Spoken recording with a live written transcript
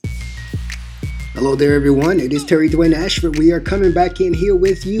Hello there, everyone. It is Dwayne Ashford. We are coming back in here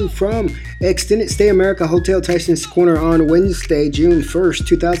with you from Extended Stay America Hotel Tyson's Corner on Wednesday, June 1st,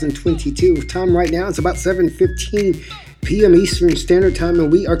 2022. Time right now is about 7:15 p.m. Eastern Standard Time, and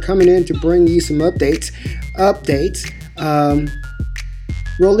we are coming in to bring you some updates.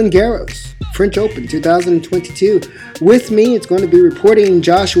 Roland Garros, French Open 2022. With me, it's going to be reporting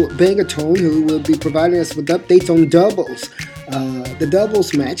Joshua Bangortone, who will be providing us with updates on doubles. The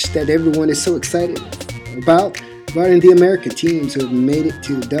doubles match that everyone is so excited about, regarding the American teams who have made it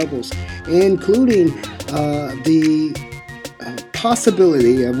to the doubles, including the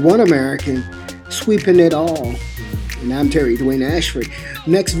possibility of one American sweeping it all. And I'm Dwayne Ashford.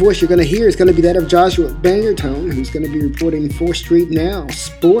 Next voice you're going to hear is going to be that of Joshua Bangortone, who's going to be reporting 4th Street Now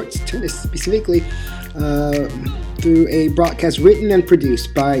sports, tennis specifically, through a broadcast written and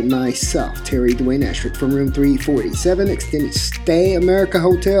produced by myself, Dwayne Ashford, from room 347, Extended Stay America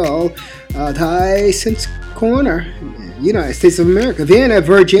Hotel, Tyson's Corner, United States of America. Vienna,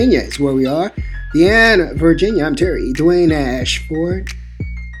 Virginia is where we are. Vienna, Virginia. I'm Dwayne Ashford.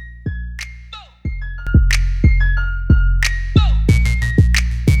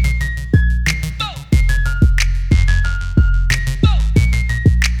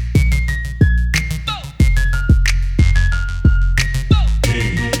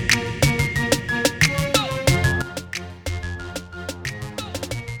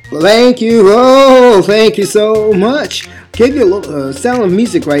 Thank you. Oh, thank you so much. Gave you a little sound of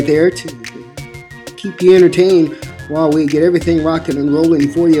music right there to keep you entertained while we get everything rocking and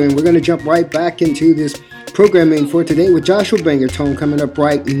rolling for you. And we're going to jump right back into this programming for today with Joshua Bangortone coming up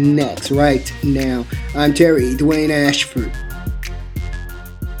right next, right now. I'm Dwayne Ashford.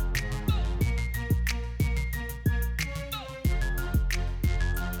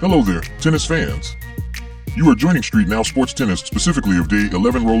 Hello there, tennis fans. You are joining Street Now Sports Tennis, specifically of Day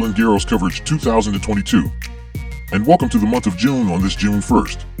 11 Roland Garros coverage 2022. And welcome to the month of June on this June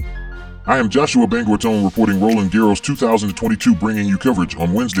 1st. I am Joshua Bangortone reporting Roland Garros 2022, bringing you coverage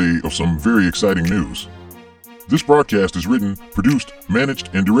on Wednesday of some very exciting news. This broadcast is written, produced, managed,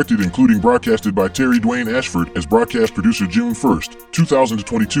 and directed, including broadcasted by Dwayne Ashford as broadcast producer June 1st,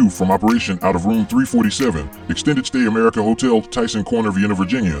 2022, from operation out of room 347, Extended Stay America Hotel, Tyson Corner, Vienna,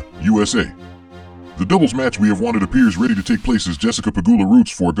 Virginia, USA. The doubles match we have wanted appears ready to take place as Jessica Pegula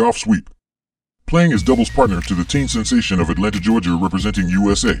roots for a golf sweep. Playing as doubles partner to the teen sensation of Atlanta, Georgia, representing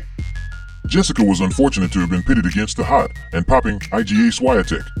USA. Jessica was unfortunate to have been pitted against the hot and popping IGA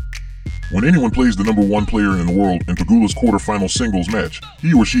Swiatek. When anyone plays the number one player in the world in Pegula's quarterfinal singles match,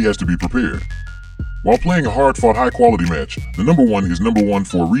 he or she has to be prepared. While playing a hard-fought, high-quality match, the number one is number one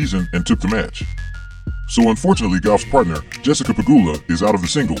for a reason and took the match. So unfortunately, golf's partner, Jessica Pegula, is out of the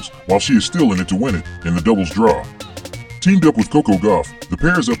singles, while she is still in it to win it in the doubles draw. Teamed up with Coco Gauff, the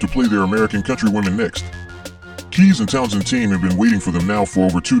pair is up to play their American countrywomen next. Keys and Townsend team have been waiting for them now for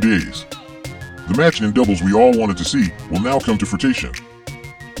over 2 days. The match in doubles we all wanted to see will now come to fruition.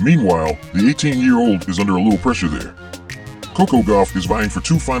 Meanwhile, the 18-year-old is under a little pressure there. Coco Gauff is vying for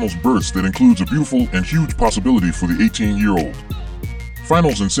 2 finals berths that includes a beautiful and huge possibility for the 18-year-old.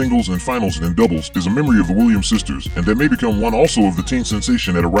 Finals in singles and finals in doubles is a memory of the Williams sisters, and that may become one also of the teen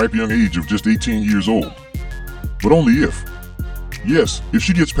sensation at a ripe young age of just 18 years old. But only if. Yes, if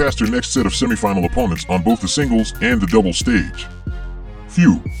she gets past her next set of semifinal opponents on both the singles and the doubles stage.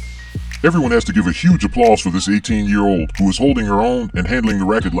 Phew. Everyone has to give a huge applause for this 18-year-old who is holding her own and handling the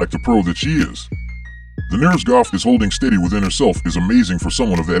racket like the pro that she is. The nerves Gauff is holding steady within herself is amazing for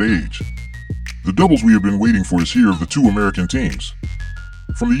someone of that age. The doubles we have been waiting for is here of the 2 American teams.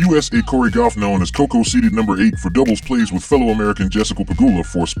 From the USA, Corey Gauff, known as Coco, seeded number 8 for doubles, plays with fellow American Jessica Pegula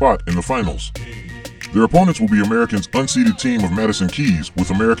for a spot in the finals. Their opponents will be Americans' unseeded team of Madison Keys with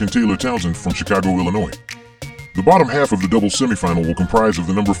American Taylor Townsend from Chicago, Illinois. The bottom half of the doubles semifinal will comprise of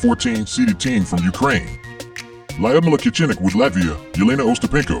the number 14 seeded team from Ukraine, Lyudmila Kichenik with Latvia, Yelena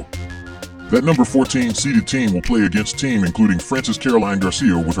Ostapenko. That number 14 seeded team will play against team including Frances Caroline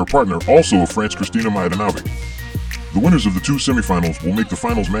Garcia with her partner, also of France, Kristina Mladenovic. The winners of the 2 semifinals will make the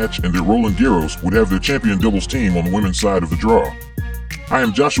finals match, and their Roland Garros would have their champion doubles team on the women's side of the draw. I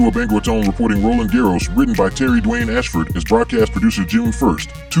am Joshua Bangortone reporting Roland Garros, written by Dwayne Ashford as broadcast producer June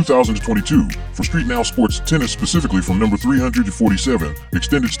 1st, 2022, for Street Now Sports Tennis, specifically from number 347,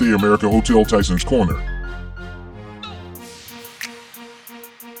 Extended Stay America Hotel, Tyson's Corner.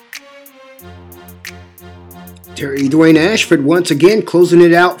 Dwayne Ashford once again closing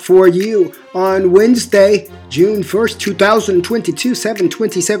it out for you on Wednesday, June 1st, 2022,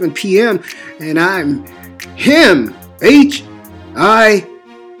 7:27 p.m. And I'm him, H-I-M,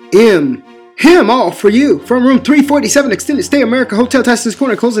 him all for you. From room 347, Extended Stay America Hotel Tyson's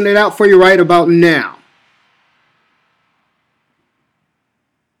Corner, closing it out for you right about now.